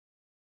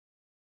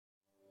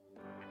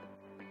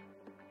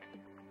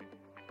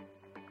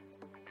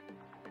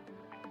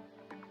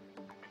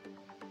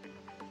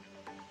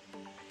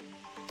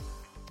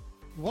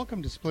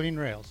Welcome to Splitting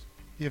Rails,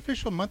 the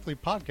official monthly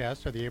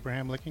podcast of the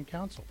Abraham Lincoln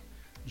Council.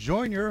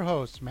 Join your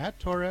hosts, Matt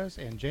Torres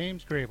and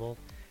James Grable,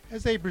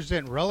 as they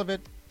present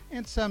relevant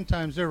and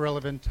sometimes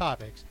irrelevant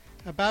topics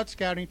about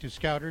scouting to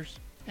scouters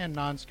and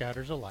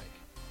non-scouters alike.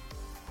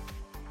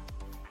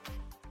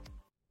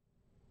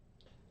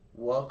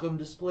 Welcome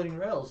to Splitting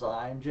Rails.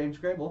 I'm James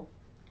Grable.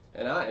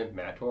 And I am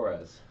Matt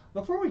Torres.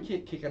 Before we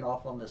get kicking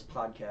off on this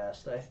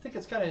podcast, I think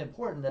it's kind of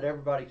important that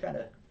everybody kind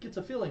of gets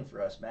a feeling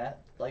for us,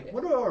 Matt. Like,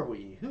 what are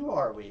we? Who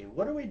are we?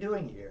 What are we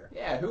doing here?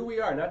 Yeah, who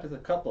we are, not just a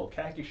couple of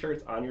khaki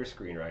shirts on your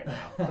screen right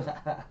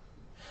now.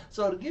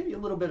 So to give you a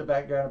little bit of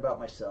background about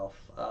myself,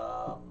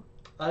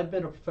 I've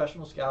been a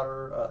professional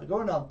scouter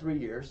going on 3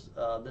 years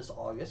this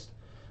August.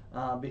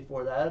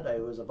 Before that, I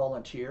was a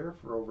volunteer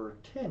for over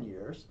 10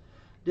 years.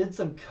 Did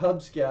some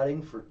Cub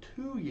Scouting for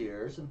 2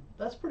 years, and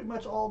that's pretty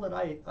much all that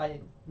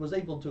I was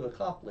able to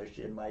accomplish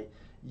in my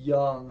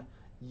young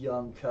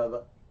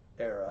Cub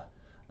era.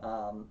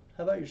 How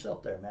about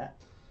yourself there, Matt?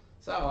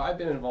 So I've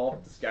been involved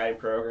with the scouting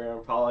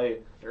program, probably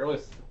the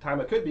earliest time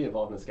I could be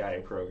involved in the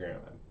scouting program.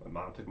 My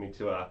mom took me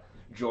to a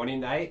joining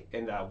night,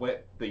 and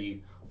went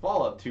the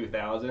fall of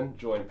 2000,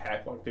 joined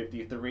Pack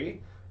 153,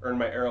 earned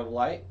my Arrow of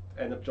Light,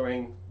 ended up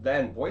joining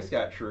then Boy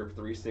Scout Troop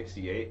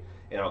 368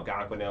 in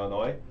Algonquin,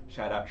 Illinois.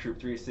 Shout out Troop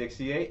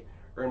 368.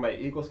 Earned my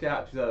Eagle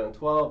Scout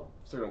 2012.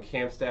 Served on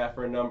camp staff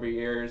for a number of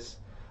years.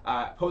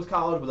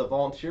 Post-college was a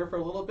volunteer for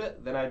a little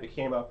bit. Then I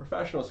became a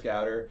professional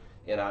scouter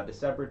in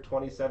December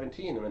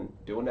 2017 and been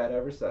doing that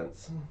ever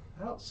since.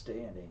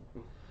 Outstanding.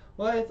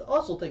 Well, I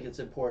also think it's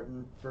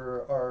important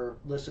for our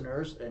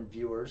listeners and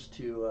viewers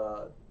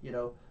to,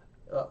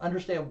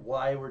 understand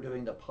why we're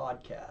doing the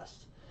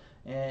podcast.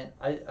 And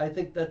I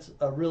think that's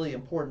a really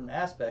important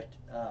aspect,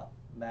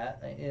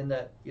 Matt, in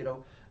that,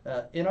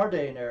 in our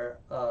day and era,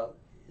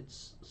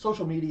 it's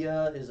social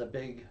media is a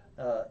big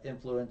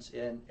influence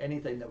in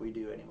anything that we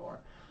do anymore,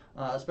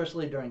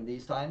 especially during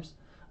these times.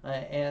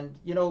 And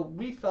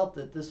we felt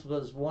that this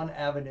was one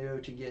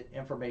avenue to get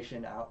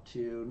information out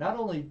to not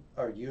only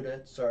our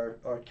units,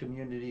 our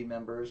community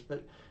members,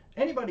 but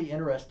anybody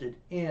interested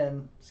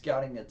in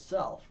scouting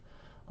itself.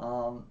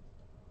 I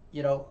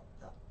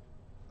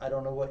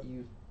don't know what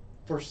you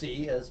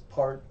foresee as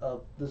part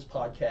of this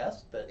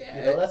podcast, but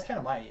that's kind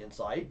of my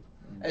insight.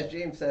 As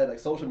James said, like,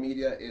 social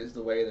media is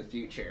the way of the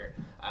future.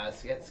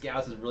 Scouts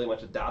has really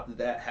much adopted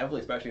that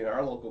heavily, especially in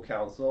our local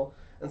council.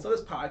 And so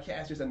this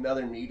podcast is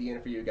another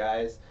medium for you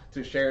guys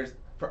to share,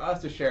 for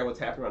us to share what's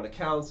happening around the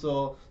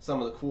council,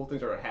 some of the cool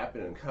things that are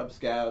happening in Cub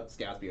Scouts,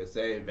 Scouts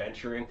BSA,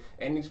 Adventuring,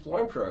 and the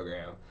Exploring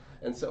program.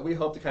 And so we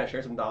hope to kind of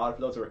share some knowledge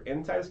for those who are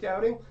inside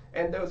scouting,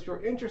 and those who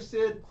are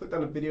interested, click on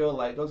the video,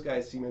 like, those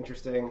guys seem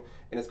interesting,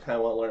 and just kind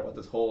of want to learn what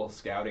this whole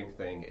scouting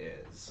thing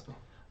is.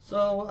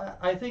 So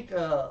I think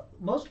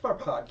most of our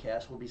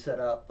podcasts will be set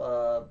up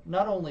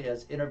not only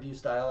as interview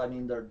style. I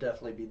mean, there'll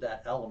definitely be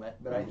that element,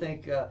 but I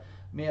think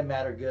me and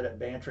Matt are good at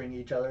bantering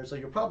each other, so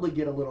you'll probably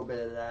get a little bit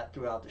of that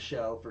throughout the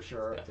show for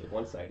sure. Definitely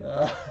one-sided.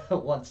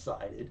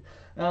 One-sided.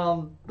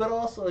 But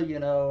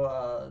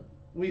also,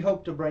 we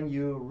hope to bring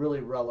you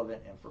really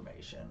relevant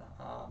information,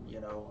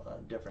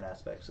 different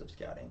aspects of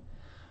scouting.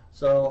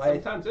 So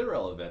sometimes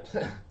irrelevant.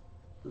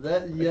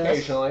 Yes,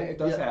 occasionally, it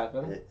does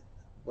happen.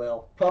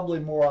 Well, probably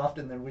more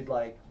often than we'd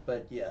like,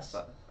 but yes.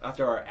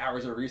 After our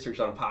hours of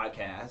research on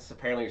podcasts,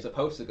 apparently you're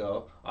supposed to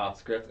go off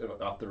script and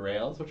off the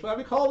rails, which is why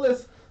we call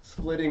this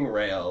Splitting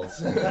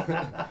Rails.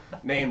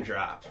 Name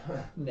drop.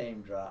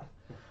 Name drop.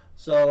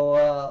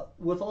 So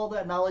with all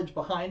that knowledge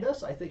behind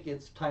us, I think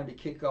it's time to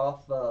kick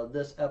off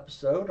this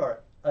episode, our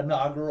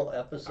inaugural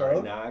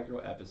episode.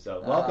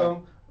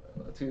 Welcome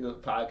to the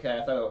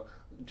podcast. I know,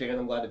 James,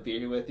 I'm glad to be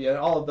here with you. And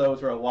all of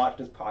those who are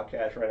watching this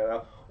podcast right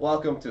now,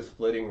 welcome to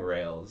Splitting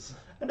Rails.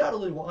 And not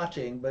only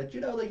watching, but, they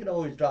can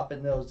always drop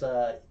in those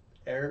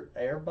earpods?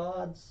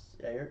 AirPods?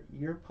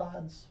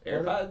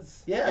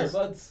 Yes.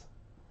 Earbuds?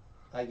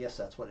 I guess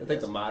that's what it is. I think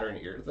the modern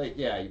ear. It's like,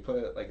 you put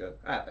it like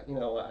I don't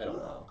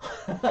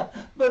know.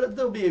 But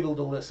they'll be able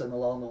to listen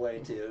along the way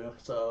too.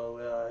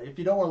 So if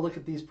you don't want to look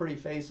at these pretty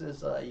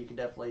faces, you can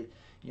definitely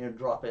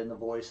drop in the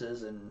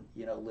voices and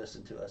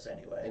listen to us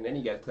anyway. And then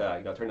you get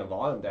to turn the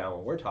volume down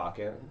when we're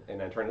talking, and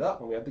then turn it up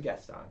when we have the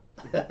guests on.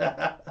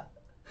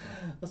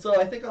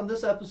 So I think on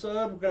this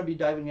episode we're going to be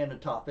diving into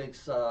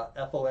topics,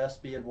 FOS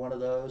being one of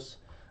those.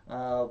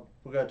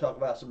 We're going to talk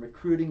about some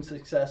recruiting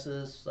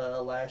successes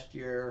last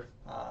year.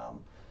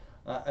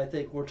 I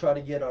think we'll try to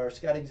get our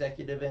scout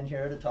executive in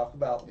here to talk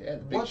about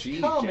what's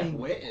coming.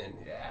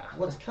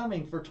 What's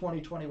coming for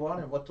 2021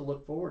 and what to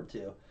look forward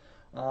to.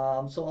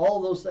 So all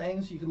of those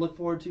things you can look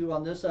forward to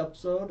on this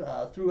episode.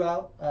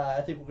 Throughout, I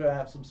think we're going to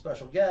have some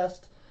special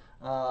guests.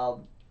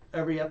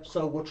 Every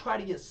episode we'll try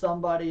to get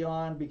somebody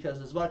on, because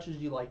as much as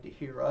you like to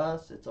hear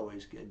us, it's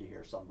always good to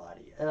hear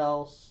somebody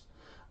else.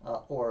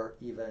 Or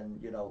even,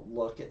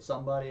 look at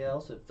somebody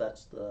else if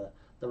that's the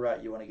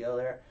route you want to go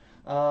there.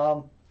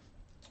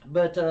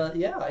 But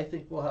I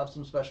think we'll have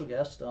some special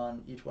guests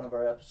on each one of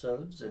our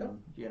episodes, and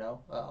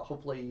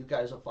hopefully you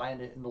guys will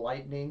find it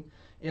enlightening,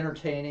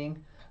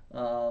 entertaining,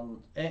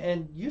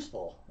 and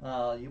useful.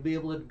 You'll be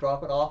able to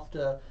drop it off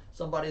to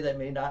somebody that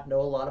may not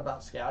know a lot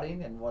about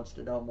scouting and wants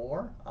to know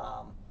more.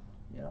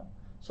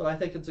 So I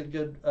think it's a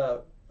good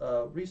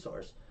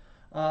resource.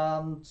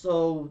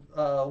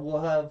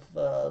 We'll have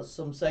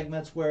some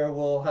segments where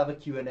we'll have a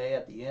Q&A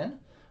at the end.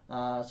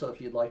 So if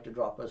you'd like to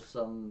drop us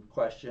some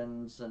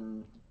questions,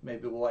 and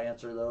maybe we'll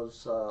answer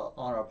those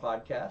on our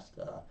podcast,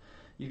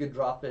 you could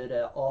drop it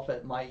off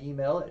at my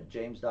email at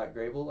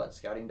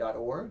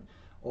james.grable@scouting.org,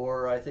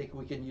 or I think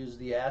we can use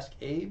the Ask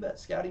Abe at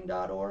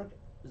scouting.org.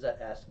 Is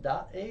that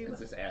ask.abe? It's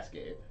just Ask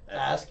Abe.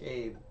 Ask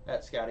Abe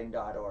at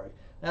scouting.org.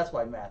 That's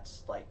why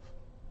Matt's like,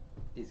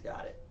 he's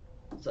got it.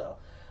 So,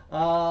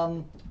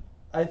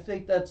 I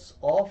think that's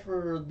all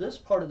for this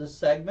part of the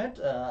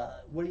segment.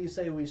 What do you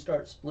say we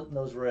start splitting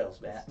those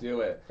rails, Matt? Let's do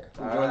it.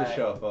 Enjoy the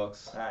show,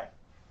 folks. All right.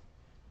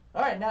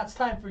 All right, now it's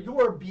time for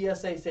your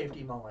BSA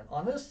safety moment.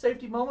 On this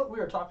safety moment, we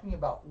are talking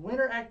about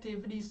winter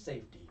activities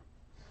safety.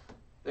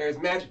 There's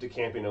magic to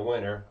camping in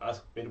winter.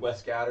 Us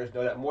Midwest Scouters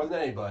know that more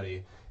than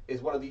anybody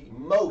is one of the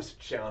most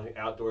challenging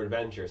outdoor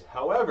adventures.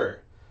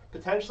 However,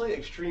 potentially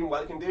extreme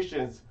weather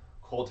conditions,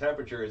 cold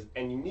temperatures,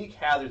 and unique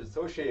hazards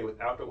associated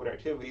with outdoor winter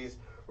activities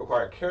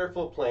require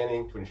careful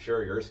planning to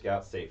ensure your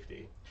scout's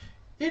safety.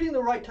 Eating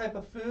the right type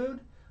of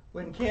food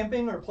when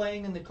camping or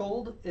playing in the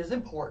cold is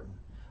important.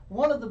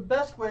 One of the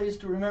best ways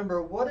to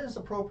remember what is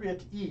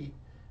appropriate to eat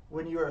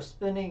when you are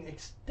spending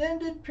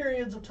extended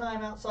periods of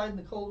time outside in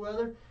the cold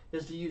weather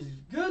is to use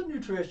good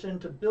nutrition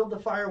to build the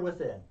fire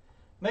within.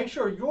 Make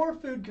sure your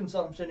food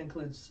consumption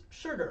includes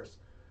sugars,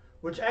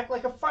 which act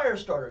like a fire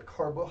starter,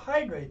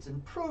 carbohydrates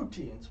and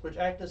proteins, which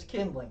act as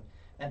kindling,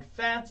 and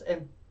fats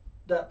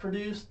that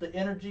produce the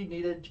energy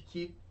needed to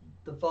keep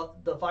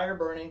the fire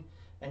burning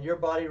and your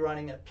body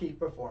running at peak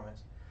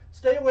performance.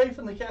 Stay away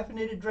from the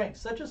caffeinated drinks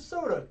such as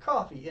soda,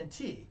 coffee, and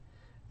tea,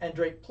 and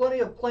drink plenty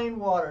of plain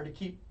water to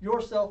keep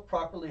yourself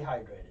properly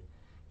hydrated.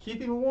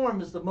 Keeping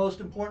warm is the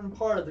most important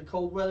part of the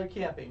cold weather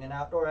camping and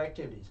outdoor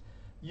activities.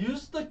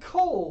 Use the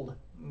cold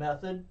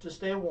method to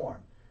stay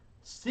warm.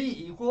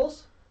 C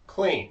equals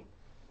Clean.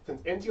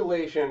 Since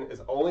insulation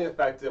is only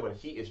effective when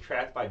heat is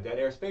trapped by dead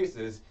air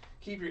spaces,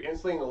 keep your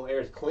insulating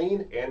layers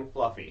clean and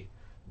fluffy.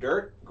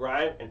 Dirt,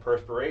 grime, and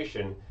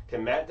perspiration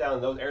can mat down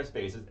those air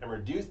spaces and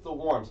reduce the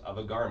warmth of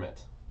a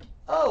garment.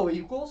 O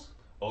equals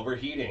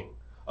Overheating.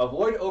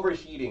 Avoid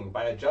overheating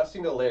by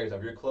adjusting the layers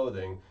of your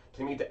clothing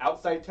to meet the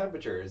outside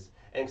temperatures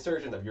and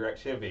exertions of your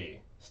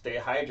activity. Stay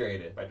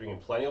hydrated by drinking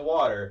plenty of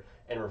water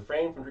and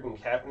refrain from drinking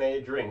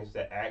caffeinated drinks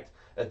that act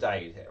as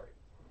dietary.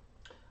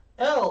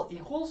 L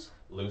equals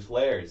Loose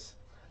layers.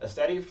 A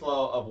steady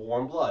flow of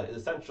warm blood is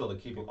essential to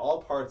keeping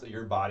all parts of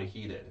your body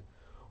heated.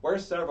 Wear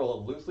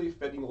several loosely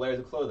fitting layers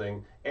of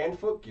clothing and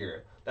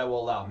footgear that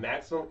will allow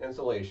maximum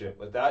insulation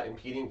without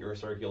impeding your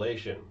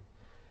circulation.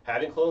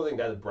 Having clothing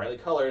that is brightly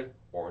colored,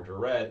 orange or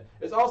red,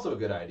 is also a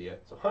good idea,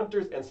 so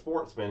hunters and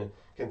sportsmen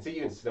can see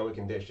you in snowy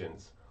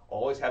conditions.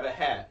 Always have a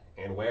hat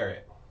and wear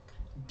it.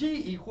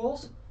 D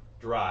equals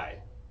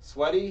Dry.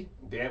 Sweaty,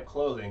 damp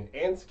clothing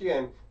and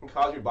skin can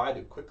cause your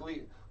body to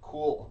quickly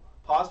cool,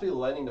 possibly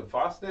lending to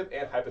frostnip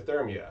and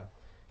hypothermia.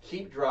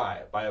 Keep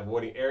dry by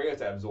avoiding areas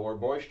that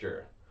absorb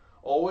moisture.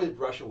 Always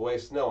brush away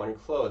snow on your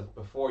clothes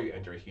before you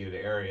enter a heated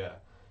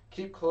area.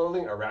 Keep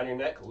clothing around your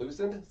neck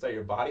loosened so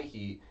your body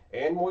heat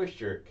and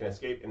moisture can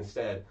escape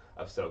instead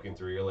of soaking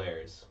through your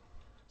layers.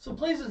 some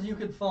places you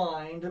could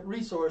find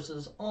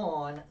resources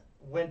on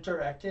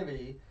winter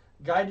activity.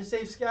 Guide to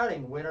Safe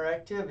Scouting, winter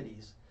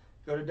activities.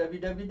 Go to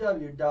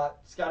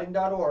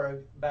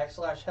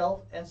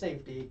www.scouting.org/health and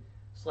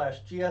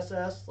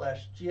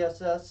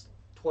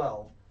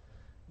safety/GSS/GSS12.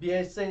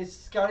 BSA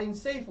Scouting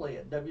Safely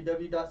at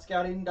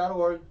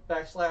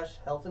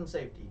www.scouting.org/health and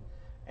safety,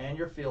 and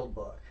your field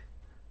book.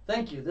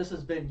 Thank you. This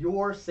has been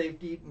your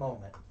safety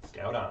moment.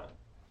 Scout on.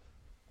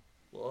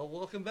 Well,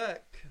 welcome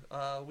back.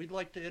 We'd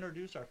like to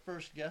introduce our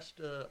first guest,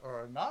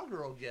 our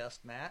inaugural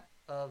guest, Matt,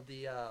 of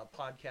the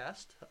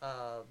podcast.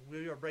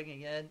 We are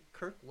bringing in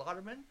Kirk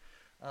Lauderman,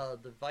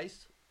 the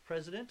Vice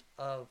President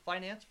of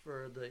Finance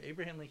for the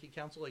Abraham Lincoln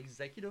Council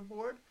Executive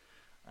Board.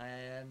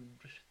 And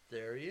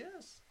there he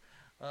is.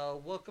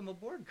 Welcome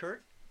aboard,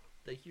 Kirk.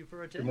 Thank you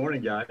for attending. Good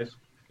morning, guys.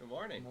 Good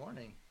morning. Good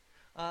morning.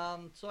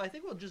 So I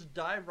think we'll just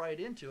dive right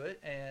into it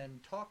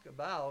and talk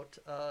about,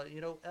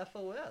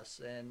 FOS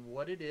and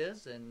what it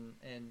is and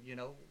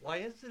why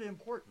is it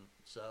important.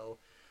 So,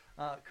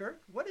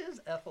 Kirk, what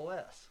is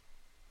FOS?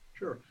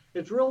 Sure.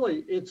 It's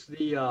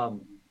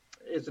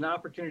an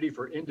opportunity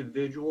for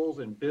individuals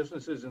and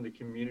businesses in the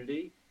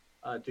community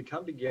to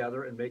come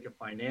together and make a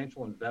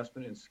financial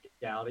investment in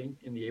scouting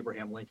in the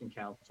Abraham Lincoln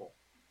Council.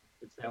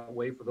 It's that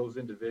way for those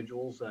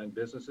individuals and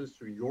businesses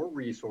through your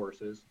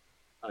resources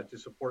to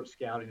support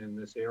scouting in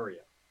this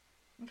area.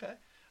 Okay.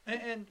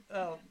 And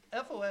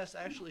FOS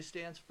actually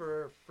stands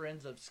for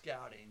Friends of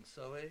Scouting.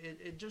 So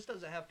it just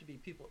doesn't have to be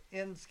people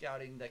in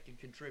scouting that can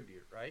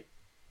contribute, right?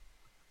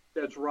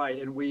 That's right.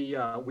 And we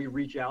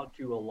reach out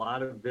to a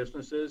lot of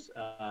businesses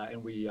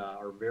and we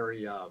are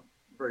very,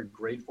 very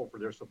grateful for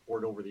their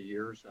support over the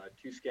years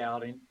to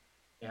scouting.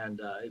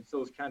 And it's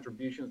those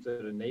contributions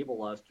that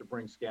enable us to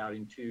bring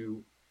scouting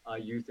to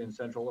youth in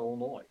Central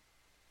Illinois.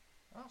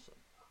 Awesome.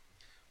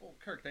 Well,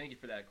 Kirk, thank you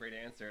for that great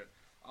answer.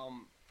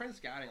 Friends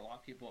Scouting, a lot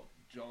of people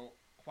don't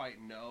quite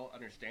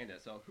understand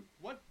it. So,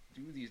 what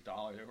do these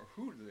dollars, or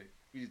who do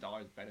these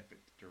dollars benefit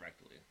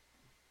directly?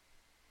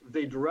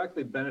 They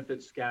directly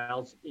benefit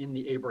scouts in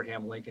the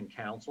Abraham Lincoln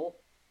Council,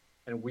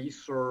 and we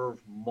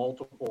serve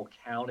multiple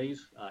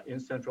counties in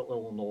Central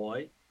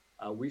Illinois.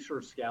 We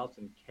serve scouts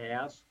in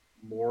Cass,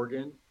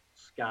 Morgan,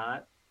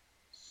 Scott,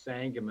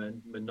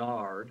 Sangamon,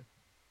 Menard,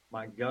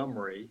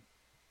 Montgomery,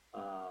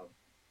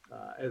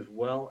 as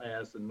well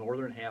as the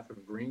northern half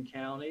of Greene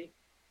County,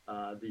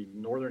 the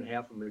northern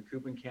half of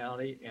Macoupin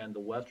County, and the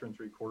western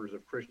three quarters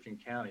of Christian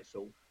County.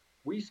 So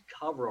we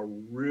cover a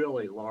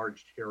really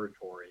large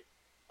territory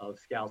of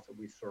scouts that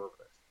we service.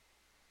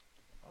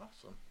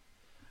 Awesome.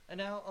 And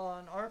now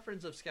on our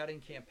Friends of Scouting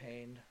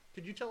campaign,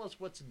 could you tell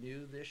us what's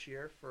new this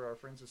year for our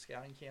Friends of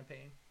Scouting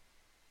campaign?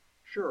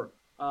 Sure.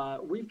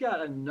 We've got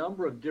a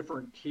number of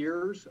different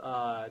tiers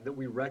that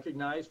we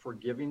recognize for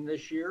giving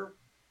this year,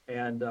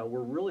 and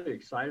we're really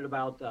excited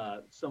about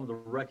some of the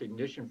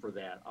recognition for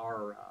that.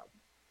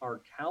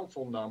 Our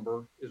council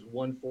number is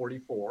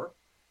 144,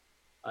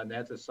 and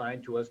that's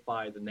assigned to us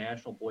by the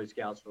National Boy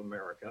Scouts of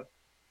America.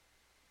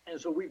 And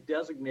so we've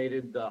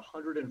designated the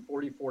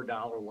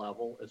 $144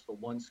 level as the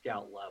one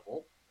scout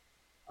level.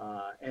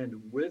 And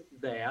with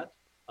that,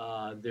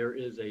 there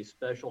is a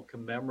special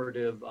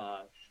commemorative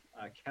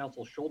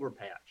council shoulder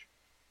patch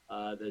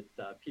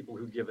that people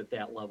who give at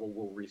that level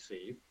will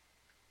receive.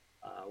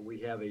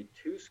 We have a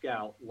two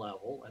scout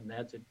level, and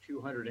that's at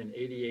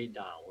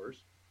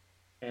 $288.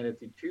 And at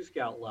the two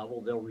scout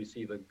level, they'll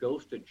receive a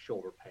ghosted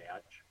shoulder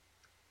patch.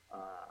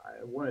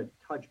 I want to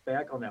touch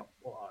back on that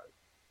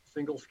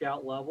single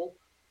scout level.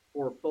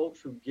 For folks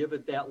who give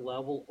at that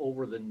level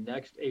over the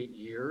next 8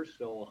 years,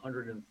 so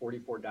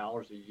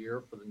 $144 a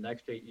year for the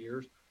next 8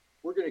 years,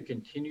 we're going to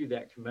continue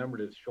that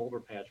commemorative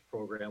shoulder patch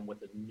program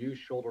with a new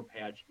shoulder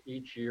patch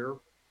each year.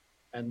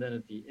 And then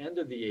at the end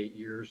of the 8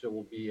 years, there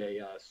will be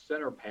a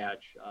center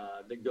patch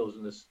that goes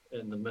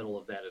in the middle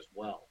of that as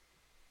well.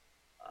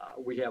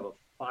 We have a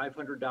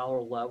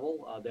 $500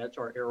 level. That's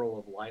our Arrow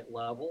of Light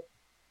level.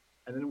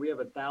 And then we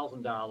have a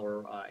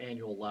 $1,000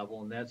 annual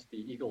level, and that's the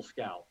Eagle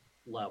Scout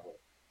level.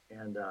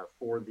 And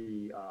for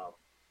the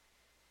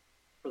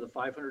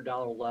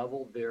 $500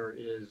 level, there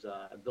is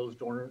those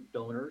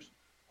donors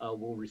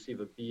will receive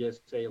a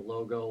BSA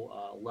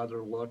logo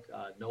leather look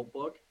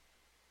notebook.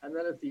 And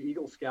then at the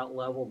Eagle Scout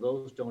level,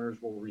 those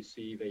donors will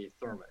receive a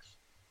thermos,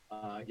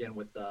 again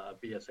with the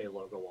BSA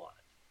logo on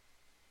it.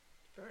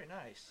 Very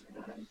nice.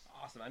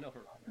 Awesome. I know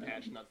for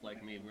patch nuts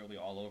like me, we'll be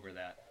all over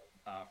that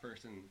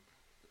first and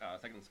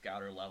second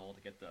scouter level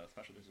to get the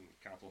Special Edition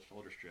Council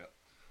shoulder strip.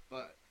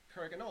 But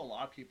Kirk, I know a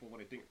lot of people, when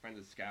they think Friends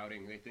of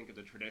Scouting, they think of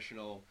the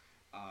traditional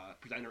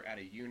presenter at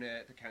a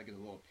unit to kind of get a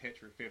little pitch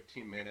for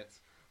 15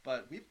 minutes.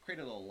 But we've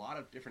created a lot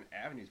of different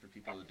avenues for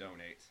people to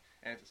donate.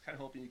 And just kind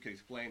of hoping you could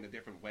explain the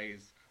different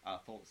ways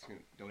folks can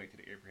donate to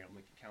the Abraham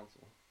Lincoln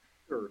Council.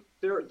 Sure.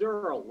 There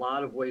are a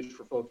lot of ways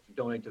for folks to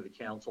donate to the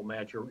council,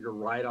 Matt. You're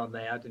right on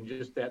that. And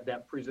just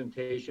that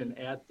presentation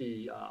at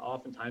the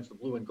oftentimes the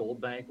Blue and Gold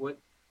Banquet,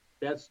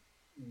 that's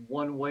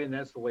one way, and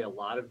that's the way a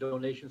lot of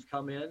donations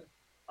come in.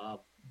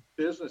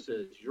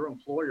 Businesses, your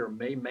employer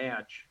may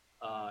match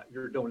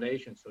your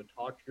donation. So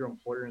talk to your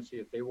employer and see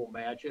if they will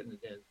match it, and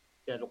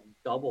that'll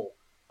double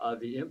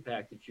the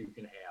impact that you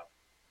can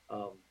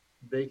have.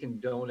 They can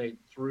donate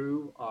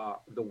through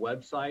the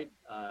website,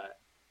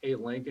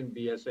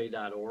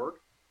 alincolnbsa.org.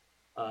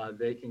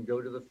 They can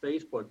go to the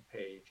Facebook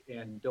page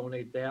and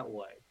donate that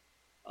way.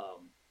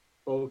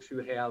 Folks who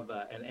have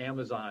an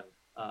Amazon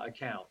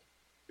account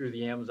through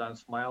the Amazon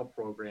Smile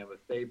program,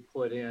 if they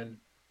put in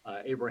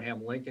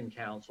Abraham Lincoln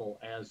Council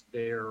as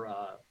their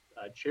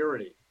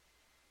charity,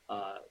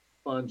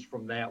 funds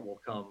from that will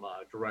come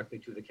directly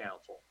to the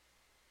council.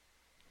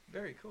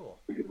 Very cool.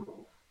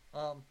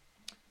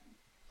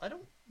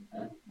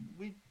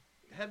 We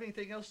have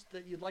anything else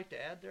that you'd like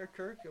to add there,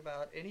 Kirk,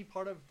 about any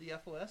part of the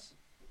FOS?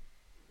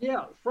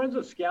 Yeah, Friends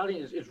of Scouting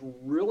is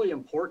really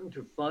important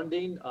to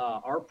funding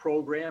our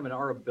program and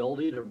our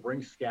ability to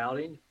bring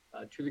scouting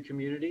to the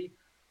community.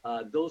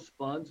 Those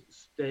funds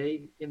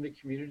stay in the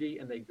community,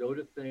 and they go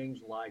to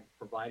things like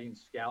providing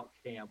scout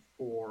camp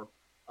for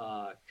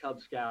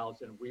Cub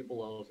Scouts and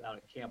Webelos out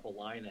at Camp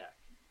Illiniak.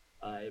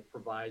 It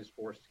provides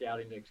for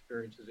scouting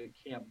experiences at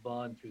Camp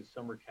Bunn through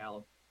summer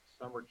camp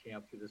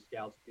through the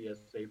Scouts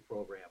BSA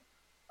program.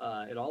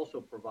 It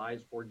also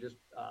provides for just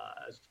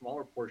a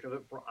smaller portion of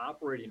it for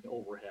operating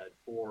overhead,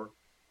 for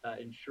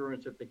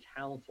insurance at the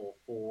council,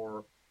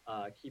 for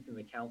keeping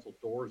the council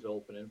doors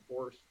open, and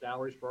for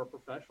salaries for our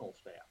professional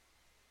staff.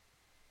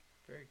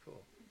 Very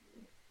cool.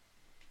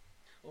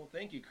 Well,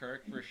 thank you,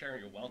 Kirk, for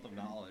sharing your wealth of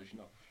knowledge.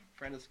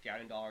 Friends of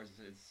Scouting dollars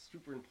is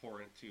super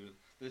important to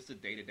the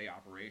day-to-day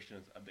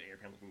operations of the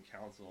Abraham Lincoln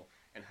Council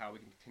and how we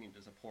can continue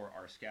to support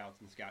our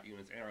scouts and scout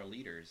units and our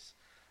leaders.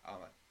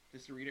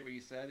 just to read it what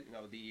you said,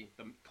 the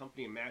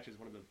company match is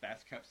one of the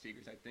best kept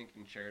secrets, I think,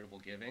 in charitable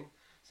giving.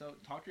 So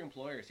talk to your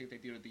employer, see what they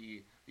do with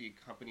the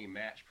company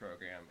match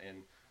program,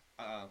 and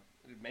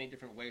many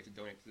different ways to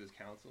donate to this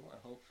council. I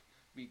hope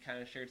we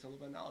kind of shared some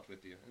little bit of knowledge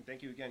with you. And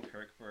thank you again,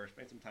 Kirk, for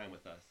spending some time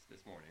with us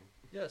this morning.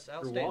 Yes,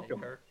 outstanding, welcome.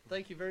 Kurt.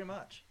 Thank you very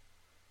much.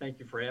 Thank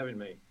you for having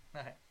me.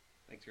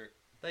 Thanks, Kirk.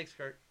 Thanks,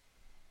 Kurt.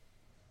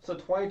 So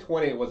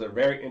 2020 was a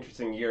very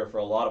interesting year for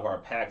a lot of our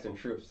PACs and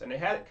troops, and they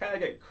had to kind of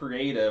get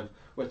creative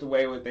with the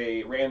way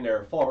they ran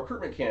their fall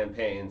recruitment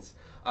campaigns.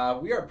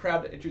 We are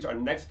proud to introduce our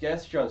next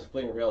guest here on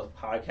Splitting Rails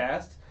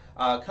podcast,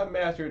 Cub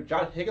Master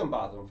John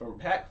Higginbotham from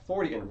PAC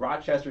 40 in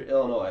Rochester,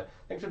 Illinois.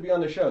 Thanks for being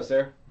on the show,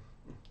 sir.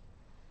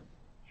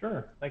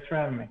 Sure. Thanks for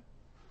having me.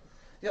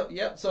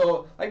 Yep.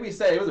 So, like we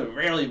said, it was a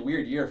really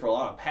weird year for a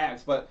lot of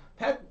PACs, but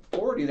PAC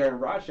 40 there in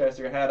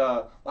Rochester had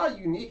a lot of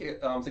unique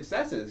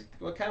successes.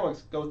 What kind of want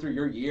to go through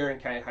your year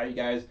and kind of how you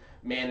guys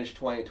managed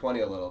 2020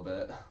 a little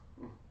bit?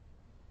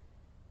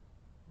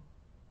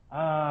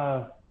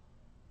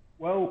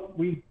 Well,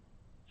 we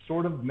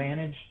sort of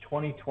managed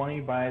 2020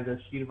 by the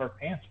seat of our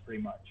pants,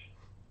 pretty much.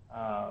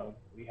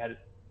 We had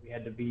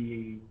to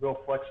be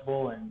real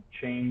flexible and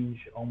change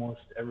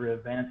almost every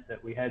event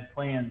that we had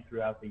planned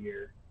throughout the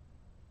year.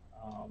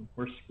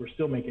 We're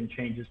still making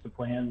changes to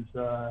plans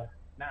now.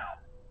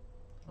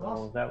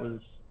 So that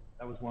was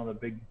one of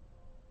the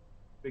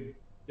big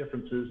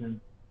differences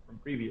from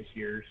previous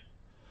years.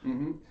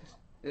 Mm-hmm.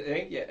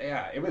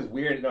 Yeah, it was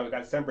weird. We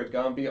got Semper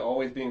Gumby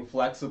always being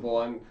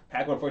flexible, and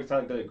PAC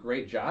 140 did a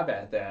great job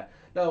at that.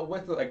 Now,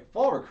 with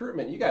fall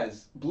recruitment, you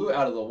guys blew it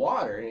out of the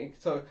water.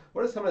 So,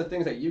 what are some of the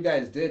things that you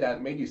guys did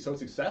that made you so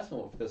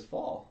successful for this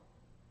fall?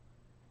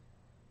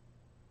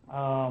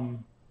 I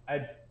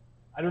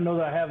don't know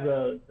that I have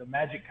the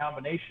magic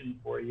combination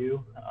for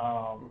you.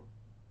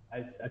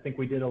 I think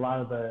we did a lot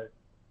of the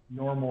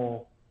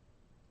normal,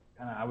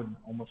 I would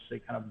almost say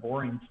kind of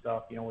boring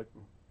stuff. We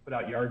put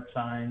out yard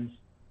signs,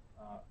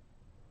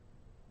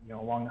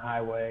 along the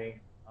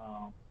highway.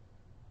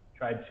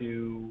 Tried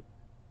to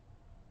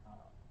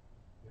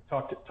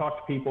talk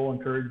to people,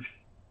 encourage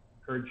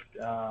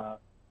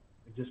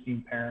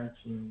existing parents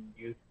and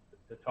youth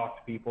to talk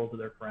to people, to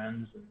their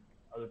friends and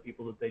other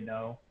people that they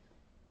know.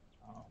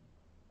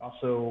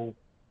 Also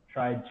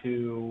tried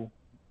to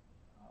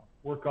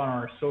work on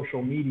our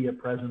social media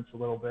presence a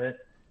little bit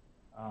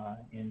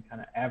in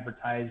kind of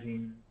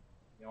advertising,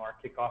 our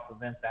kickoff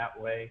event that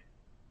way.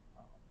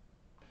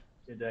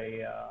 Did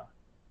a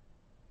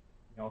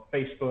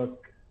Facebook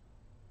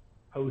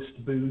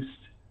post boost,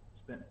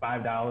 spent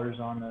 $5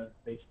 on the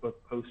Facebook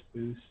post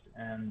boost,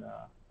 and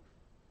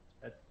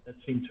that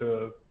seemed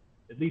to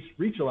at least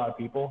reach a lot of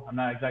people. I'm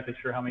not exactly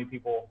sure how many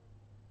people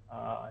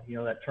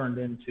that turned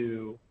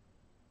into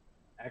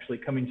actually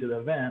coming to the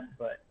event,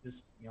 but just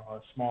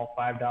a small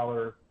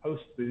 $5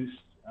 post boost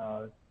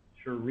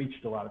sure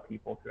reached a lot of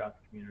people throughout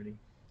the community.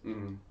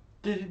 Mm-hmm.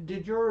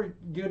 Did your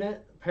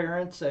unit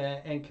parents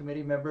and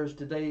committee members,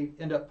 did they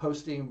end up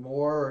posting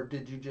more, or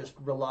did you just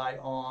rely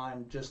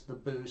on just the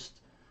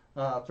boost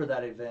for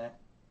that event?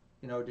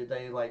 Did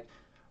they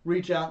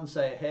reach out and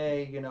say,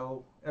 hey,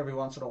 every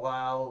once in a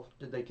while?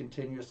 Did they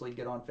continuously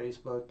get on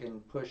Facebook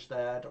and push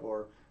that,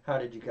 or how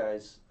did you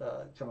guys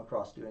come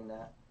across doing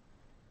that?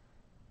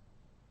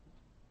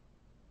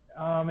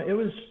 It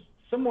was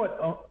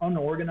somewhat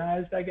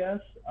unorganized, I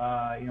guess.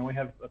 We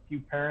have a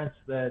few parents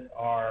that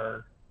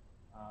are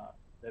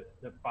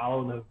that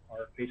follow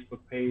our Facebook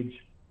page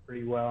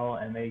pretty well,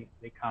 and they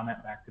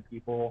comment back to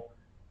people,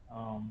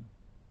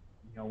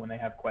 when they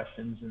have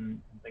questions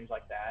and things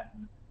like that.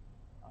 And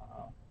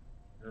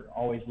they're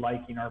always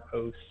liking our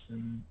posts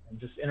and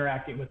just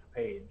interacting with the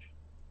page.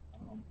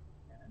 And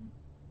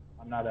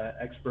I'm not an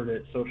expert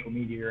at social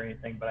media or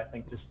anything, but I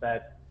think just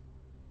that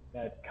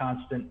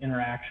constant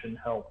interaction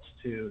helps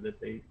too, that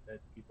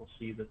people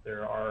see that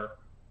there are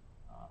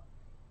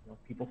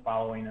people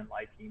following and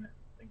liking and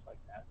things like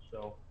that.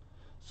 So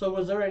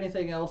was there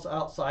anything else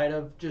outside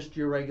of just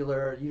your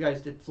regular? You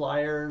guys did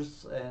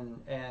flyers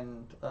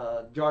and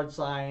yard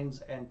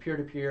signs and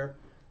peer-to-peer,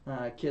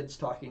 kids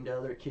talking to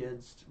other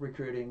kids,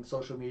 recruiting,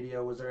 social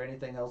media. Was there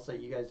anything else that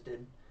you guys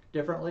did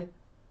differently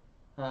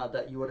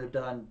that you would have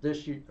done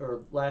this year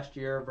or last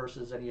year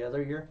versus any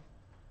other year?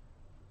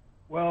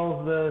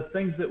 Well, the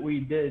things that we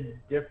did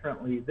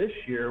differently this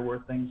year were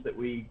things that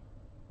we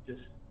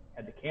just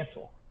had to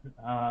cancel.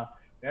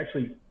 We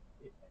actually,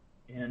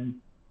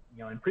 in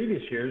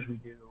previous years, we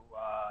do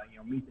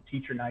meet the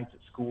teacher nights at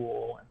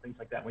school and things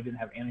like that. We didn't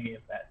have any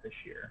of that this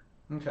year.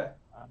 Okay.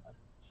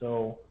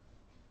 So,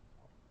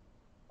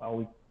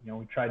 we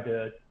tried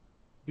to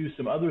do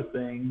some other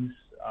things.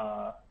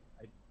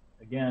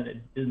 Again,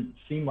 it didn't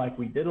seem like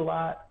we did a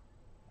lot,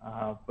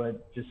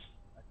 but just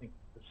I think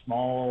the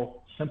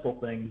small, simple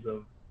things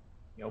of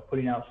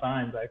putting out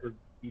signs. I heard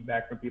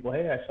feedback from people,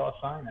 hey, I saw a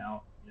sign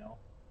out.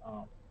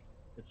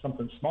 It's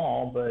something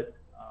small, but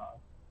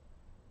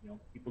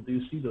people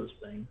do see those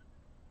things.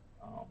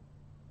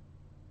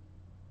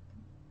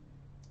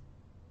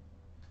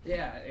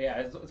 Yeah,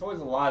 it's always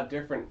a lot of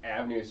different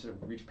avenues to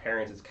reach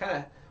parents. It's kind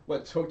of what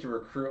it took to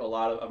recruit a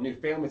lot of new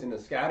families into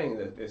scouting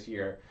this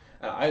year.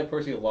 I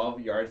personally love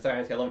yard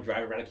signs. I love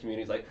driving around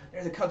communities like,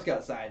 there's a Cub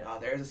Scout sign, oh,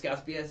 there's a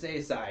Scouts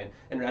BSA sign.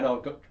 And I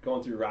know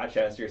going through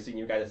Rochester, seeing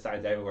you guys'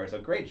 signs everywhere. So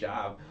great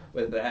job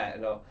with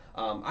that.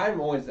 I'm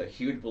always a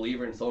huge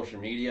believer in social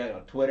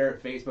media,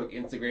 Twitter, Facebook,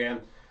 Instagram,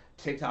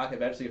 TikTok.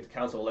 Eventually, if the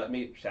council will let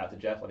me, shout out to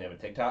Jeff, let me have a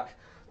TikTok.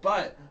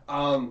 But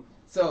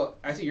so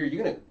I see you're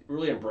going to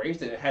really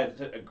embrace it. It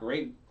had a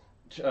great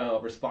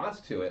response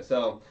to it.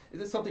 So is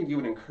this something you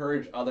would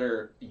encourage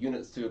other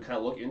units to kind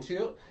of look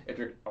into if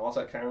you're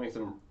also encountering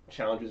some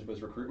challenges with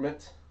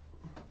recruitment?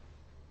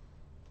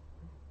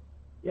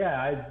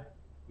 Yeah,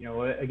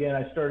 again,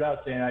 I started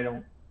out saying I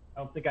don't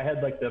think I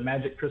had like the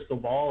magic crystal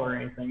ball or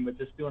anything, but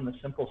just doing the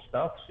simple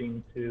stuff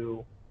seemed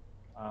to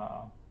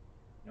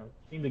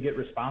get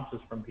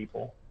responses from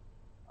people.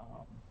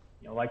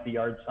 Like the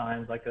yard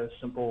signs, like a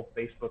simple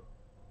Facebook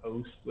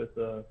post with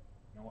a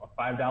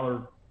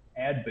 $5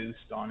 ad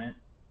boost on it.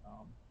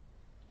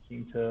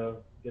 Seemed to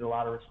get a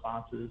lot of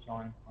responses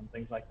on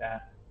things like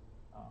that.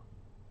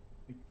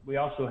 We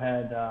also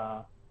had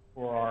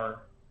for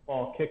our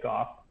fall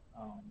kickoff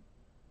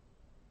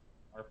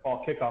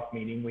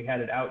meeting, we had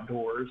it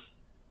outdoors,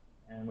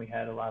 and we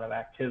had a lot of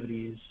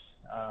activities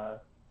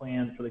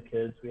planned for the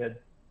kids. We had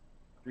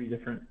 3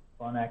 different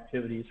fun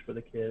activities for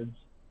the kids,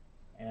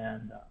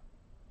 and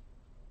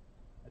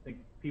I think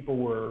people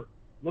were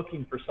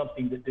looking for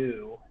something to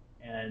do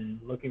and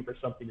looking for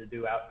something to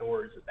do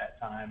outdoors at that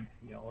time,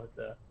 at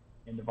the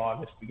end of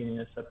August, beginning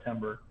of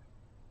September.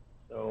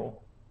 So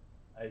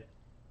I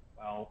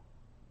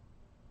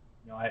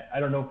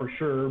don't know for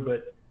sure,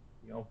 but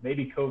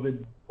maybe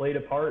COVID played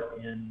a part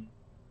in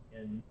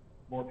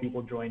more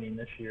people joining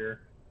this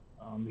year,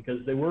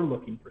 because they were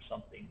looking for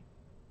something.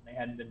 They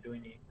hadn't been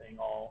doing anything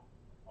all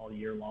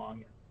year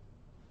long.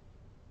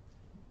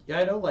 Yeah,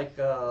 I know like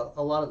a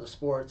lot of the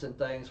sports and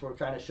things were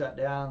kind of shut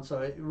down, so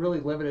it really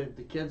limited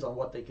the kids on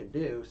what they could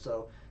do.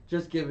 So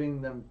just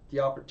giving them the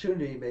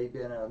opportunity may have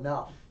been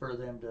enough for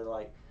them to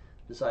like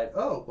decide,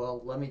 oh,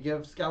 well, let me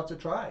give Scouts a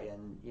try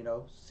and,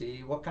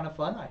 see what kind of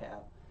fun I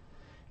have.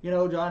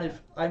 John,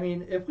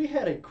 if we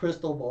had a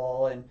crystal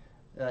ball and,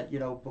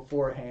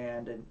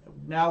 beforehand, and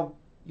now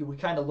we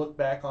kind of look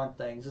back on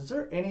things, is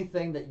there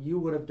anything that you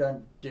would have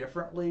done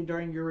differently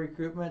during your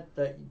recruitment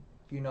that,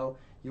 you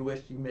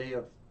wish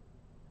you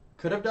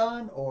could have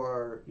done,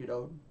 or,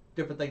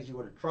 different things you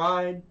would have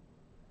tried?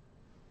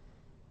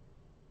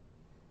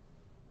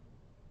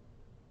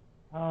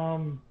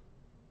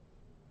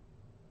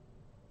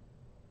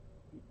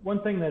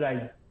 One thing that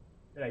I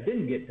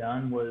didn't get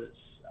done was,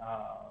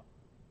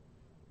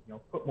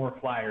 put more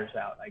flyers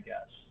out, I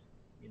guess,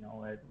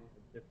 at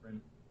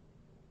different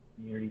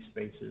community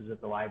spaces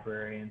at the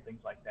library and things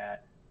like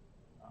that.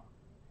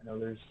 I know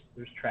there's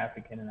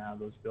traffic in and out of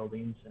those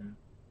buildings, and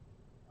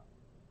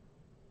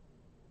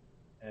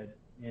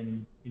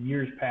in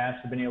years past,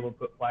 I've been able to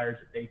put flyers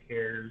at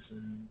daycares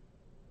and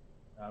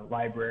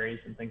libraries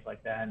and things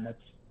like that. And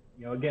that's,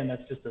 again,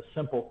 that's just a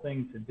simple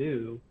thing to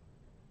do.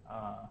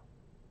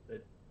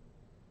 That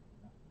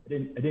I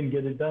didn't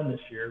get it done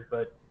this year,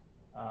 but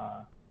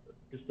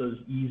just those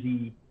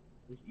easy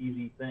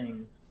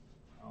things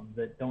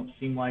that don't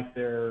seem like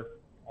they're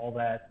all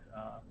that,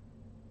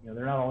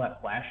 they're not all that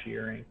flashy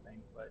or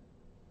anything, but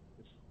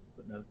just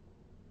putting a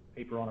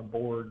paper on a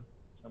board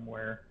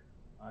somewhere,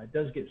 it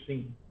does get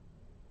seen.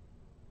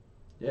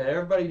 Yeah,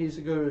 everybody needs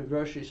to go to the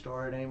grocery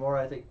store, and anymore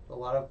I think a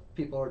lot of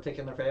people are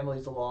taking their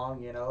families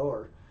along,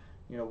 or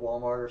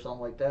Walmart or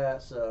something like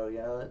that. So,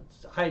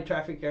 it's high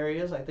traffic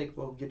areas, I think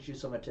will get you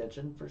some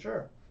attention for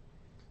sure.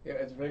 Yeah,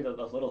 it's really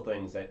those little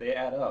things that they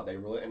add up. They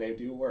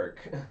do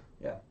work.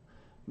 Yeah,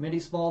 many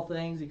small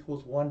things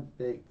equals one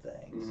big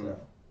thing. Mm-hmm. So,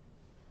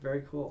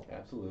 very cool.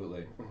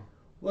 Absolutely.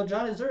 Well,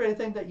 John, is there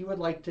anything that you would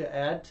like to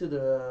add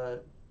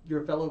to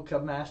your fellow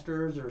Cub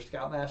Masters or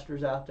Scout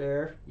Masters out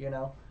there,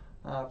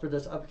 for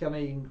this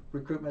upcoming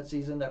recruitment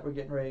season that we're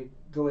getting ready to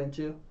go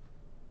into?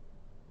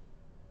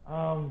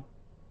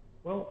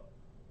 Well,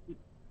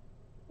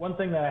 one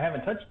thing that I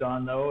haven't touched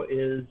on, though,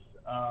 is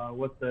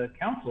what the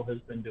council has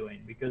been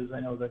doing, because I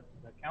know that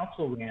the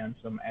council ran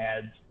some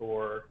ads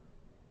for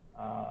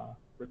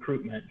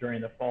recruitment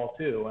during the fall,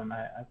 too, and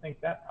I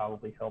think that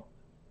probably helped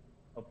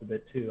a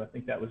bit, too. I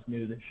think that was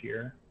new this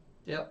year.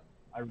 Yep.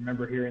 I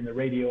remember hearing the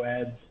radio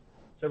ads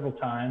several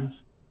times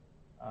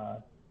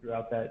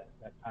throughout that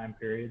time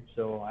period,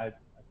 so I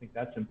think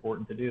that's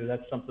important to do.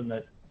 That's something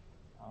that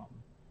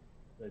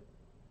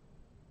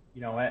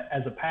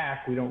as a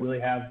PAC, we don't really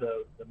have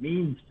the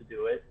means to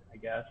do it, I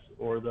guess,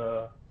 or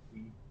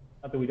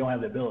not that we don't have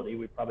the ability.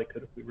 We probably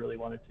could if we really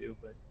wanted to,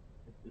 but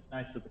it's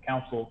nice that the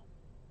council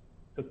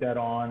took that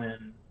on,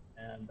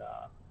 and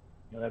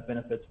that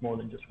benefits more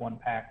than just one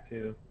PAC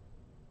too.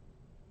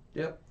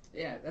 Yep.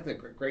 Yeah, that's a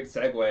great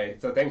segue.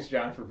 So thanks,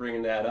 John, for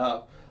bringing that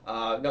up.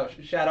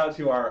 Shout out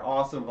to our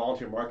awesome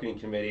volunteer marketing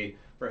committee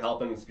for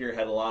helping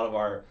spearhead a lot of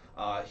our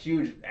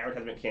huge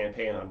advertisement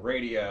campaign on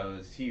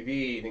radios,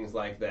 TV, things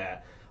like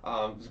that.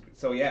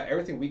 So yeah,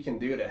 everything we can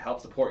do to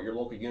help support your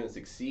local unit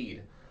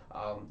succeed.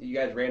 You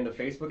guys ran the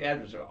Facebook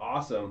ads, which are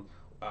awesome.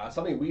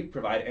 Something we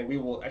provide, and we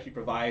will actually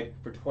provide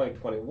for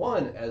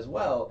 2021 as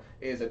well,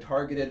 is a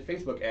targeted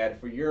Facebook ad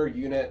for your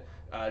unit.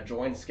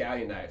 Join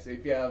scouting night. So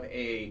if you have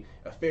a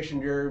fishing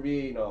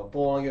derby, a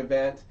bowling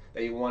event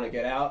that you want to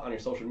get out on your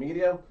social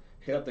media,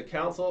 hit up the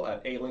council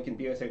at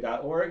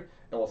alincolnbsa.org,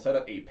 and we'll set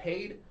up a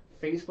paid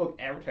Facebook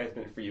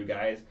advertisement for you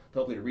guys to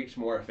hopefully reach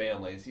more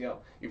families.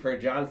 You've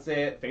heard John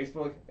say it,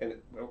 Facebook, and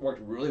it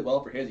worked really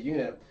well for his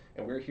unit,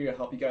 and we're here to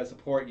help you guys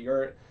support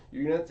your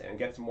units and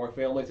get some more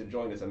families to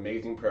join this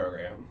amazing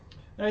program.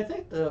 And I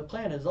think the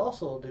plan is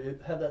also to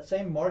have that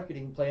same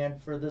marketing plan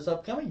for this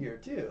upcoming year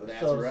too. That's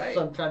so right.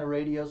 Some kind of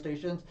radio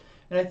stations.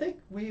 And I think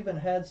we even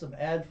had some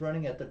ads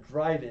running at the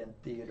drive-in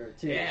theater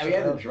too. Yeah,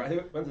 so we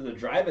went to the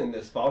drive-in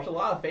this fall, which a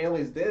lot of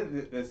families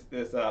did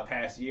this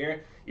past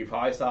year. You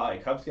probably saw a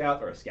Cub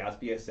Scout or a Scouts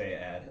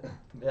BSA ad.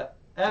 Yeah,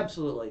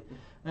 absolutely.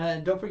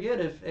 And don't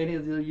forget, if any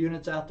of the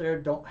units out there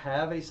don't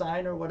have a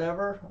sign or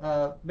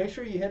whatever, make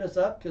sure you hit us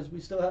up because we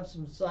still have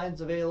some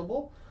signs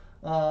available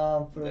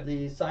for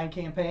the sign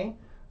campaign.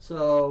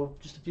 So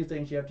just a few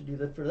things you have to do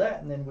for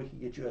that, and then we can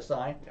get you a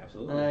sign.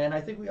 Absolutely. And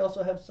I think we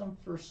also have some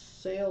for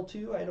sale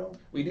too.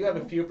 We do have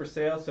a few for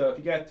sale, so if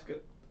you guys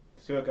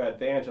took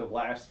advantage of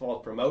last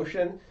fall's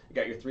promotion, you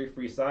got your 3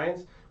 free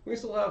signs. We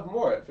still have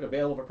more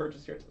available for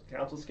purchase here at the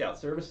Council Scout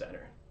Service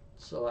Center.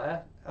 So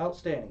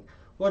outstanding.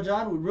 Well,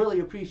 John, we really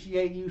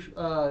appreciate you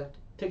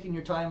taking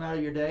your time out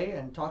of your day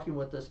and talking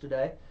with us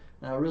today.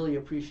 And I really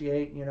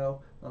appreciate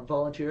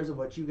volunteers and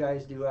what you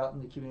guys do out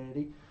in the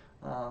community.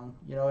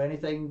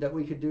 Anything that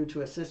we could do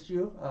to assist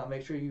you,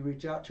 make sure you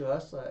reach out to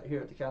us here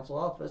at the council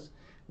office.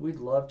 We'd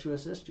love to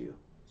assist you.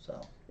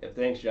 So. Yeah,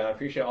 thanks, John. I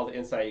appreciate all the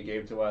insight you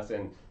gave to us,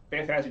 and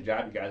fantastic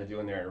job you guys are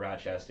doing there in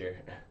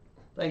Rochester.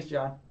 Thanks,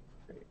 John.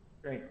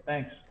 Great.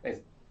 Thanks.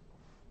 Thanks.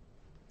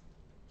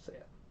 See ya.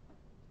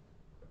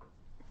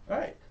 All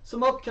right.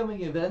 Some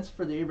upcoming events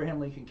for the Abraham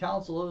Lincoln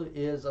Council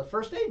is a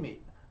first aid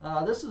meet.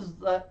 This is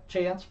that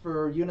chance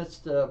for units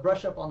to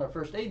brush up on their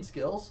first aid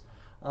skills.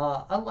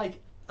 Unlike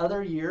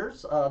other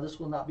years, this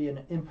will not be an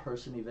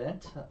in-person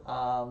event,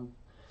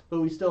 but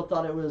we still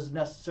thought it was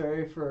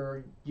necessary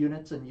for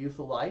units and youth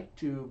alike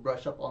to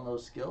brush up on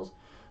those skills.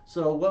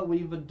 So what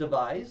we've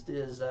devised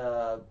is,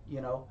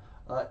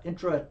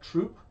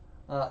 intra-troop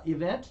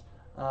event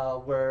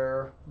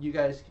where you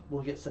guys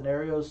will get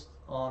scenarios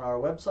on our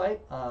website.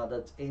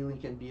 That's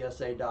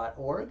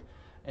alincolnbsa.org,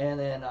 and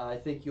then I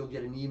think you'll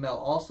get an email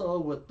also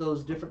with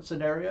those different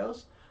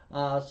scenarios,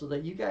 so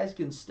that you guys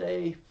can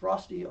stay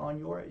frosty on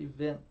your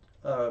event.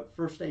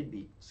 First aid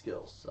beat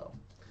skills. So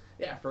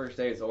yeah, first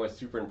aid is always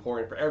super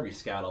important for every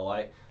scout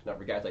alike. Not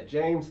for guys like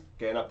James,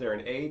 getting up there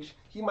in age,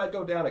 he might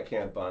go down at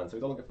Camp Bun, so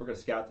we're looking for a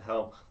scout to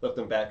help lift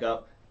him back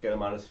up, get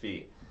him on his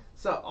feet.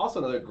 So also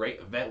another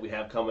great event we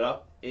have coming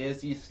up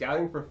is the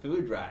Scouting for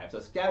Food drive. So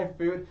Scouting for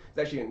Food is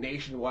actually a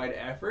nationwide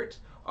effort.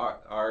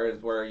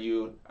 Ours where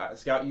you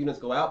scout units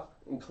go out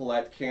and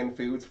collect canned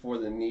foods for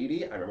the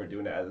needy. I remember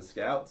doing that as a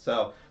scout.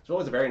 So it's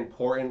always a very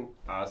important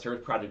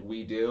service project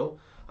we do.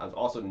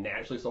 Also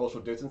naturally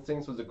social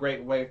distancing, so it's a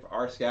great way for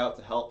our scouts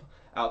to help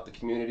out the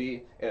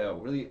community in a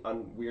really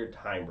weird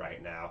time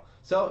right now.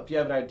 So if you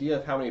have an idea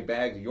of how many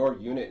bags your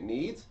unit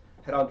needs,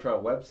 head on to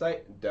our website,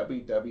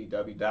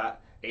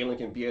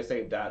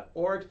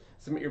 www.alincolnbsa.org,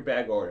 submit your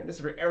bag order. And this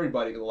is for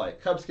everybody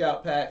like Cub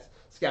Scout packs,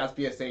 Scouts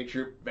BSA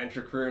Troop,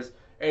 Venture Careers,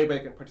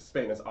 anybody can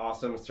participate in this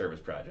awesome service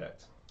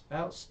project.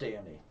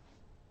 Outstanding.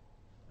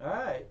 All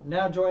right,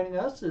 now joining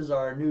us is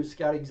our new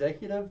Scout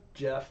executive,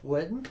 Jeff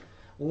Whitten.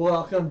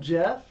 Welcome,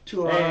 Jeff,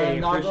 to our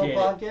inaugural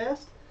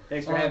podcast.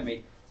 Thanks for having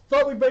me.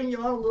 Thought we'd bring you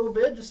on a little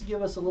bit just to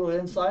give us a little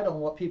insight on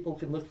what people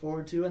can look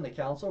forward to in the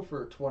council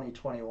for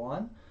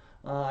 2021.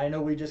 I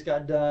know we just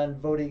got done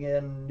voting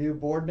in new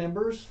board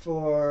members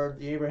for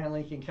the Abraham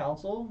Lincoln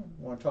Council.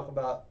 Want to talk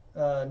about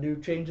new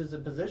changes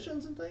in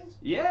positions and things?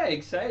 Yeah,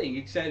 exciting.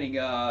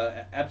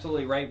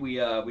 Absolutely right. We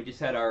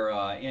just had our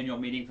annual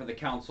meeting for the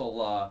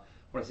council.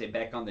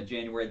 Back on the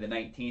January the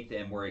 19th,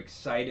 and we're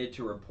excited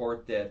to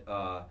report that.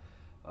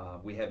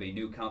 We have a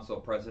new council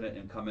president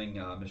incoming,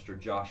 Mr.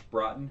 Josh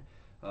Broughton.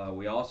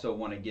 We also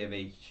want to give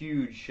a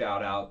huge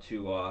shout out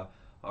to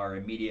our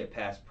immediate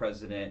past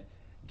president,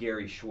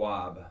 Gary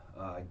Schwab.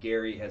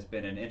 Gary has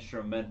been an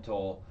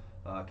instrumental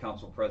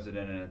council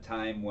president in a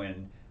time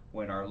when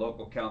our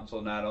local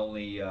council not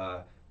only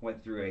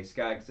went through a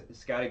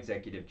Scott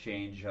executive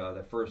change,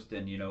 the first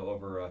in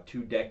over a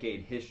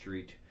 2-decade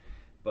history,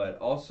 but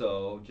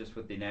also just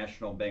with the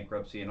national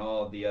bankruptcy and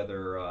all of the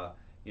other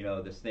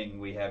this thing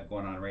we have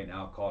going on right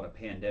now called a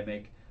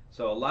pandemic.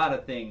 So a lot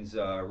of things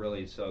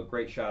really, so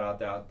great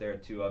shout out there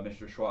to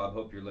Mr. Schwab.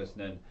 Hope you're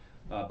listening.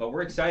 But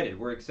we're excited.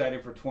 We're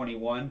excited for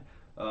 21.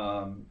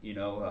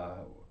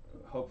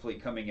 Hopefully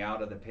coming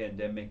out of the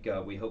pandemic,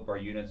 we hope our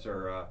units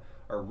are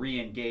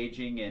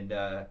re-engaging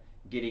and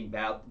getting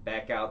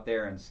back out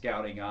there and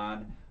scouting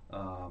on.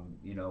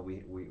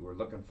 We're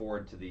looking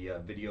forward to the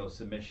video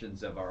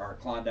submissions of our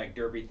Klondike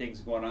Derby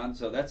things going on.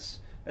 So that's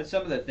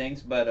some of the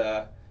things,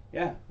 but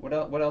yeah, what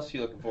else are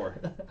you looking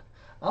for?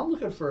 I'm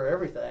looking for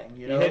everything.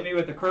 You You know, hit me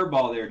with the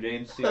curveball there,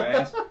 James. See,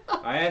 I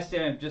asked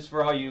him, just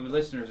for all you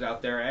listeners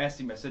out there, I asked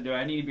him, I said, do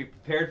I need to be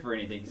prepared for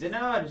anything? He said,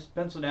 no, just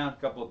pencil down a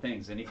couple of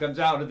things. And he comes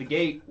out of the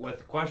gate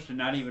with a question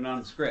not even on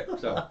the script.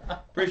 So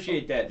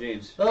appreciate that,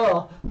 James.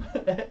 Oh,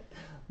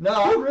 no,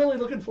 I'm really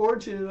looking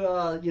forward to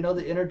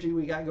the energy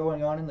we got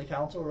going on in the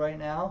council right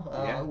now.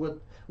 Yeah.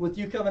 With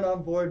you coming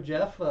on board,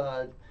 Jeff.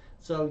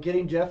 So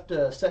getting Jeff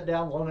to sit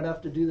down long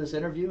enough to do this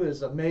interview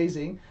is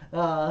amazing.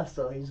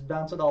 So he's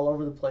bouncing all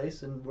over the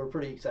place, and we're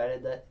pretty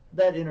excited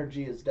that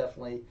energy is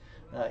definitely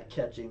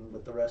catching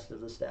with the rest of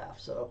the staff.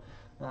 So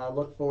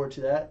look forward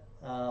to that.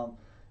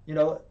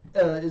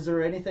 Is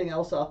there anything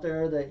else out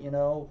there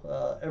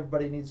that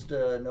everybody needs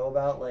to know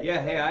about?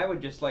 Hey, I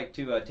would just like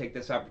to take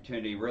this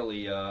opportunity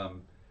really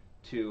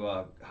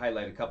to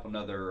highlight a couple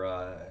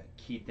other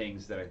key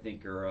things that I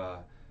think are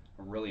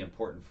really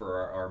important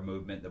for our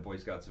movement, the Boy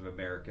Scouts of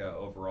America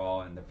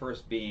overall, and the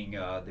first being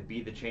the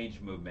Be the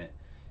Change movement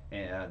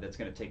that's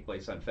going to take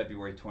place on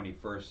February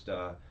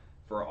 21st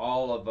for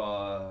all of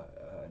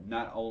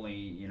not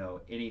only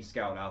any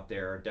scout out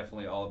there,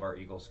 definitely all of our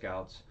Eagle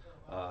Scouts,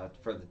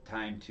 for the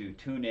time to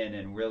tune in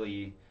and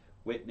really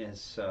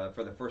witness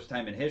for the first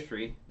time in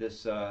history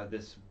this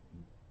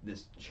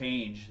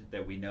change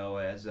that we know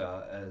as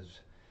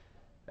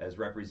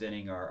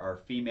representing our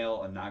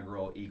female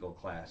inaugural Eagle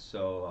class.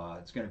 So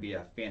it's going to be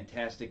a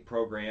fantastic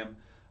program.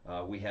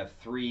 We have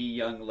 3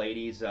 young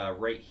ladies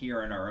right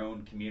here in our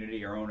own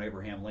community, our own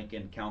Abraham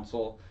Lincoln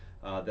Council,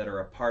 that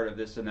are a part of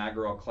this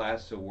inaugural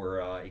class. So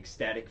we're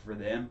ecstatic for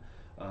them,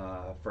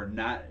 for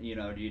not,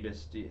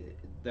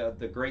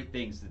 the great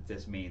things that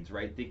this means,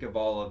 right? Think of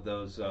all of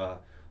those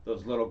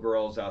little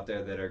girls out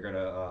there that are going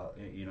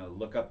to,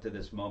 look up to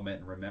this moment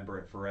and remember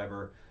it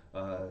forever.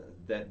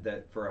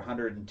 That for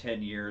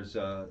 110 years,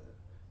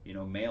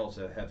 males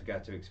have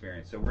got to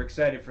experience. So we're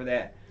excited for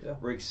that. Yeah.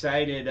 We're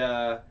excited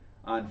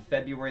on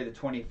February the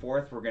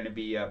 24th. We're going to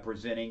be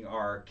presenting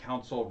our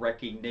council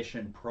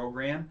recognition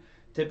program.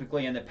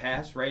 Typically in the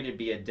past, right, it'd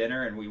be a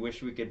dinner, and we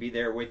wish we could be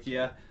there with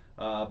you.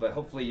 But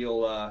hopefully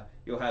you'll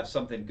have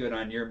something good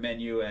on your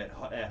menu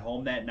at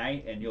home that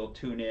night, and you'll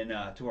tune in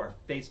to our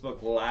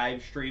Facebook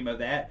live stream of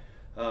that.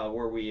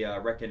 Where we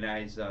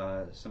recognize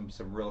some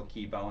real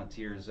key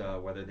volunteers,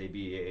 whether they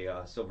be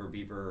a Silver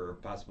Beaver or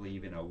possibly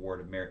even a Ward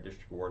of Merit,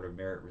 District Award of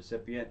Merit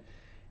recipient.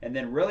 And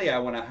then really I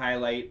want to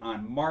highlight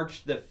on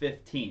March the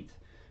 15th.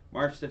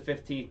 March the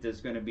 15th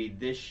is going to be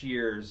this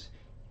year's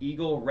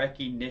Eagle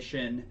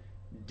Recognition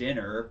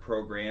Dinner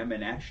program,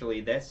 and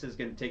actually this is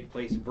going to take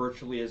place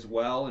virtually as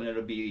well, and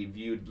it'll be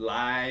viewed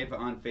live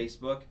on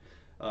Facebook.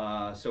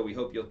 So we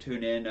hope you'll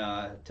tune in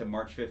to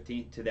March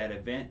 15th to that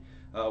event.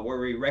 Where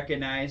we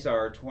recognize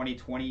our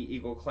 2020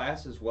 Eagle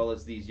class as well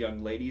as these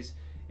young ladies,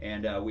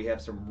 and we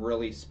have some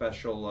really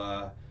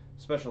special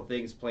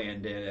things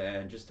planned,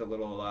 and just a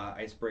little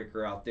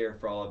icebreaker out there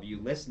for all of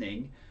you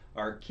listening.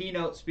 Our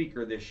keynote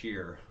speaker this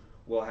year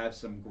will have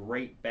some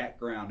great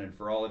background, and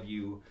for all of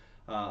you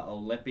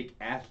Olympic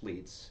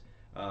athletes,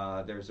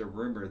 there's a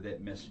rumor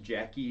that Miss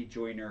Jackie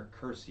Joyner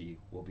Kersey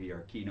will be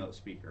our keynote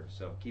speaker.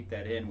 So keep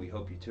that in. We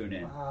hope you tune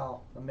in.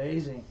 Wow,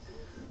 amazing.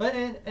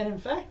 And in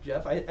fact,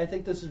 Jeff, I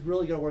think this is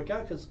really going to work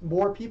out because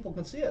more people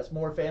can see us.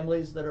 More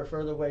families that are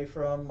further away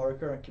from our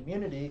current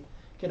community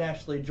can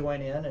actually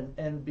join in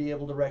and be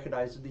able to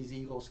recognize these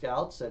Eagle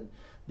Scouts and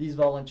these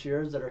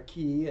volunteers that are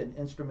key and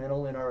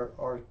instrumental in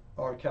our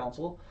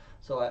council.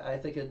 So I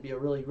think it'd be a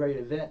really great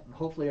event, and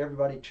hopefully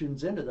everybody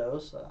tunes into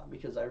those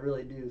because I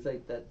really do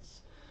think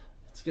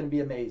it's going to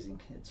be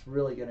amazing. It's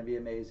really going to be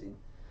amazing.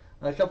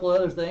 A couple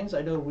of other things.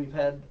 I know we've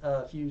had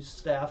a few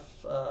staff,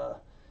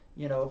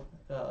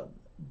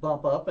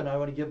 bump up, and I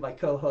want to give my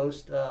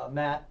co-host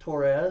Matt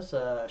Torres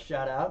a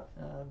shout out.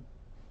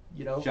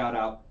 Shout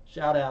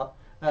out.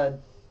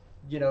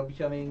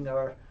 Becoming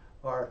our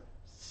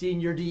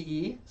senior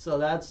DE, so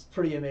that's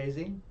pretty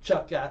amazing.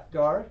 Chuck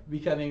Gatgar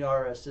becoming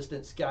our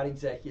assistant scout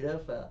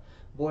executive.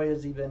 Boy,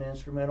 has he been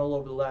instrumental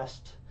over the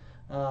last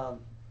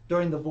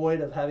during the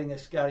void of having a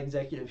scout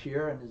executive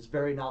here, and is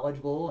very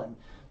knowledgeable. And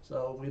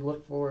so we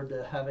look forward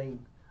to having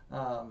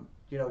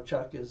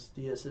Chuck as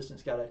the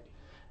assistant scout.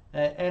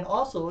 And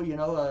also,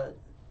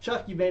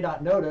 Chuck, you may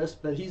not notice,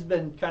 but he's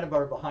been kind of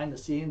our behind the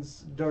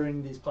scenes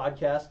during these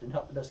podcasts and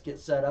helping us get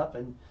set up.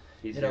 And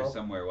he's here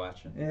somewhere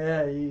watching.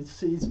 Yeah,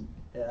 he's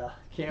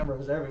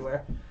cameras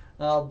everywhere.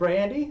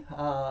 Brandy,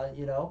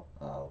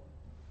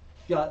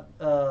 got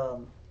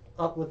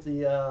up with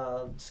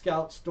the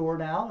Scout store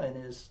now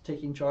and is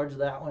taking charge of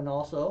that one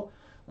also.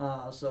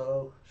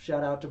 So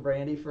shout out to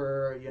Brandy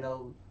for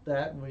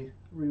that, and we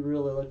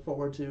really look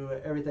forward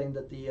to everything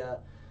that the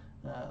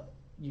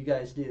you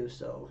guys do.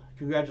 So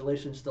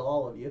congratulations to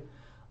all of you.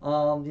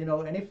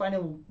 Any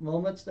final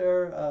moments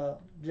there,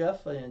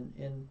 Jeff,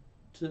 and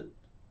to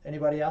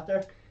anybody out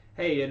there?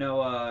 Hey,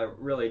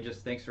 really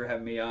just thanks for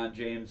having me on,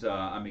 James.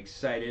 I'm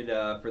excited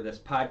for this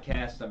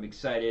podcast. I'm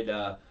excited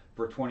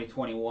for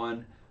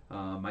 2021.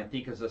 I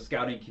think as a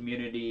scouting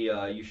community,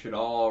 you should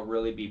all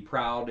really be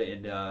proud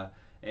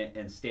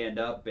and stand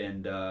up.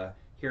 And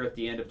here at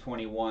the end of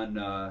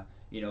 21,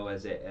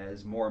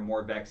 as more and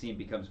more vaccine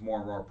becomes more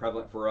and more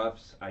prevalent for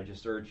us, I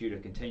just urge you to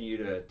continue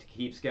to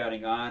keep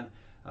scouting on,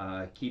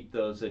 keep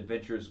those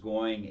adventures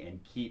going, and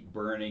keep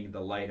burning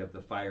the light of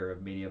the fire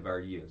of many of our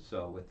youth.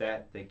 So with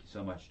that, thank you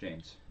so much,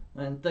 James.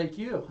 And thank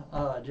you,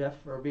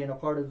 Jeff, for being a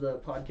part of the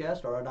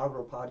podcast, our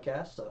inaugural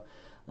podcast. So,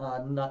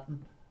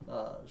 nothing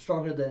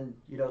stronger than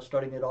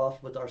starting it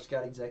off with our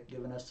Scout Exec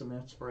giving us some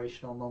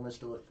inspirational moments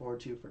to look forward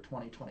to for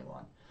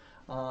 2021.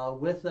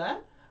 With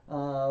that,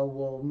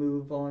 we'll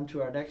move on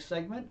to our next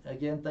segment.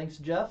 Again, thanks,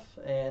 Jeff,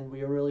 and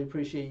we really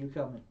appreciate you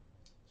coming.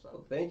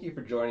 So thank you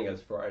for joining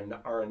us for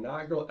our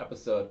inaugural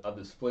episode of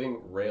the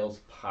Splitting Rails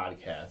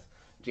podcast.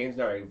 James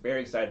and I are very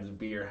excited to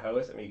be your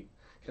host, and we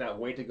cannot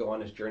wait to go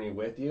on this journey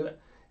with you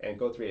and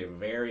go through a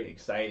very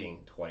exciting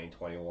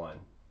 2021.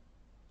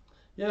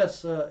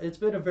 Yes, it's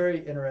been a very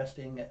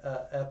interesting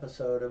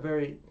episode, a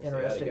very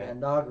interesting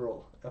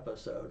inaugural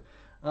episode.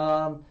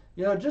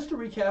 Just to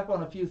recap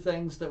on a few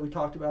things that we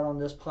talked about on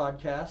this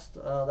podcast,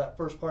 that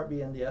first part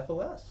being the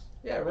FOS.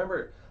 Yeah,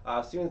 remember,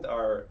 soon as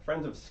our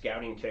Friends of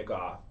Scouting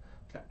kickoff,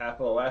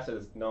 FOS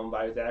is known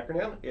by its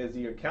acronym, is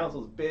your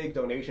council's big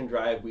donation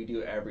drive we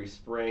do every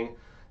spring.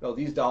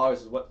 These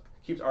dollars is what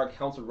keeps our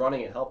council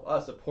running and help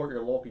us support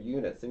your local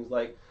units. Things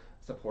like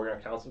supporting our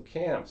council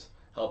camps,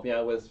 helping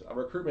out with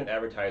recruitment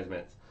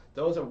advertisements.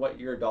 Those are what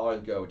your dollars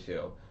go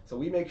to. So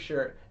we make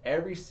sure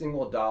every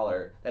single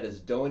dollar that is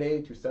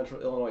donated to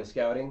Central Illinois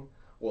Scouting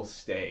will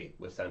stay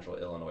with Central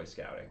Illinois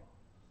Scouting.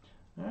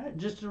 All right,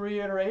 just to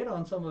reiterate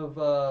on some of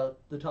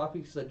the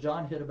topics that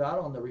John hit about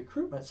on the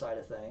recruitment side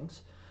of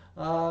things,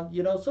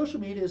 social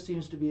media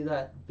seems to be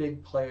that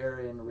big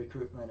player in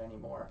recruitment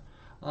anymore.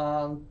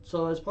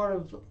 So as part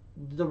of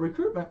the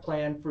recruitment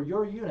plan for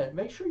your unit,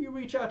 make sure you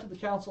reach out to the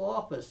council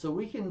office so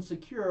we can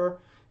secure,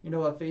 a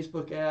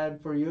Facebook ad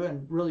for you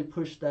and really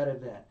push that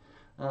event.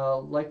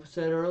 Like we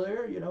said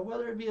earlier,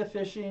 whether it be a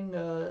fishing,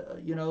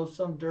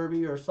 some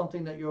derby or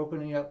something that you're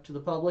opening up to the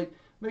public,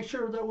 make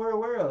sure that we're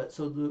aware of it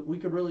so that we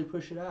could really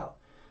push it out.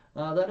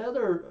 That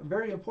other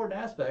very important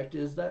aspect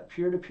is that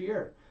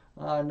peer-to-peer.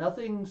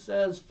 Nothing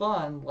says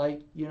fun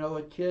like,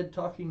 a kid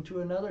talking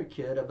to another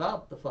kid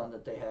about the fun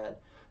that they had.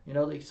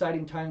 The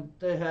exciting time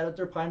they had at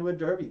their Pinewood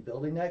Derby,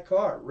 building that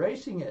car,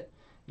 racing it,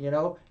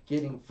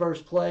 getting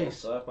first place. I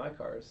still have my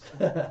cars.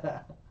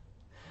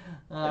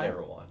 I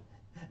never won.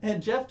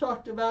 And Jeff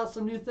talked about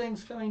some new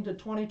things coming to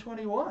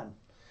 2021.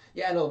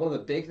 Yeah, no, one of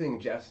the big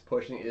things Jeff's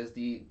pushing is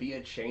the Be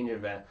a Change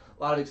event.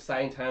 A lot of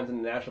exciting times in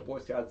the National Boy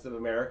Scouts of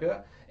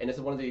America, and this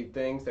is one of the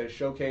things that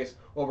showcase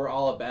what we're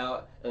all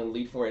about and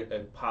lead for a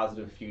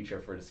positive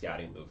future for the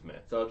scouting movement.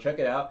 So check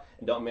it out,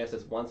 and don't miss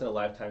this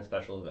once-in-a-lifetime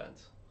special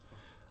event.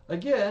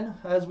 Again,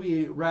 as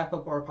we wrap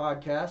up our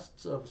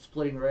podcasts of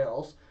Splitting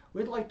Rails,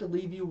 we'd like to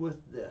leave you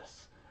with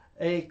this,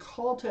 a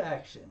call to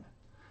action.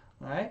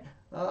 All right?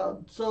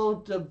 So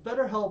to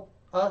better help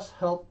us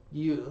help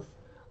youth,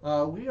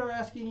 we are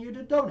asking you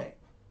to donate.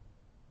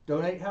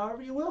 Donate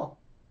however you will.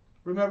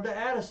 Remember to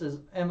add us as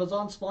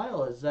Amazon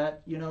Smile as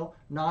that,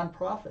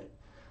 nonprofit.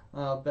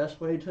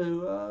 Best way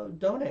to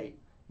donate.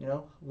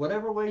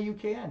 Whatever way you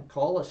can.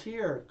 Call us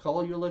here.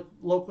 Call your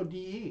local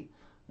DE.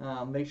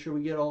 Make sure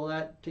we get all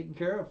that taken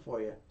care of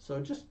for you.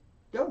 So just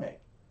donate.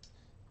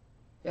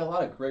 Yeah, a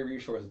lot of great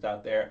resources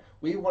out there.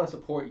 We want to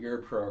support your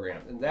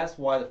program, and that's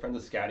why the Friends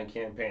of Scouting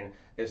campaign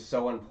is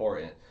so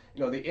important.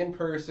 The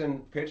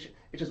in-person pitch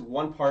is just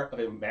one part of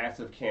a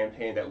massive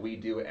campaign that we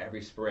do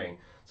every spring.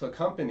 So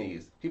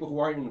companies, people who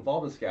aren't even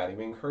involved in scouting,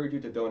 we encourage you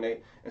to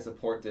donate and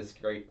support this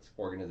great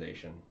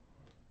organization.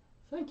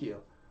 Thank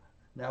you.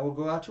 Now we'll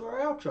go out to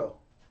our outro.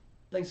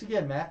 Thanks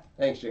again, Matt.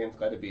 Thanks, James.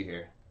 Glad to be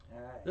here. All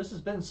right. This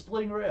has been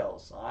Splitting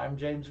Rails. I'm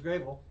James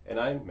Grable. And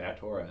I'm Matt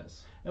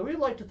Torres. And we'd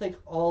like to thank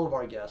all of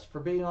our guests for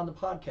being on the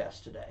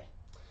podcast today.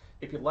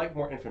 If you'd like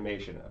more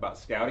information about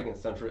scouting in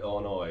Central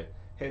Illinois,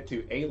 head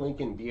to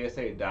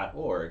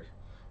alincolnbsa.org.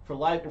 For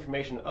live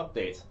information and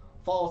updates,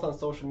 follow us on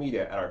social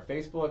media at our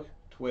Facebook,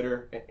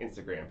 Twitter, and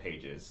Instagram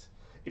pages.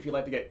 If you'd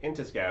like to get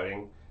into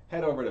scouting,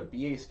 head over to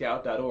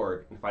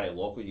bascout.org and find a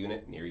local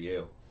unit near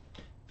you.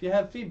 If you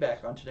have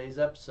feedback on today's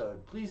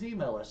episode, please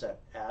email us at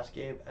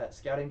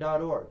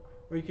askabe@scouting.org,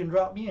 or you can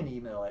drop me an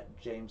email at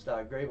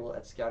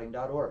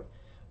james.grable@scouting.org.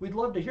 We'd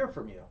love to hear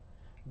from you.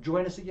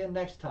 Join us again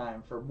next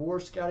time for more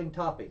scouting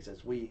topics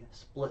as we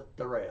split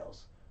the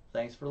rails.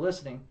 Thanks for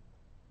listening.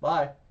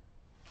 Bye.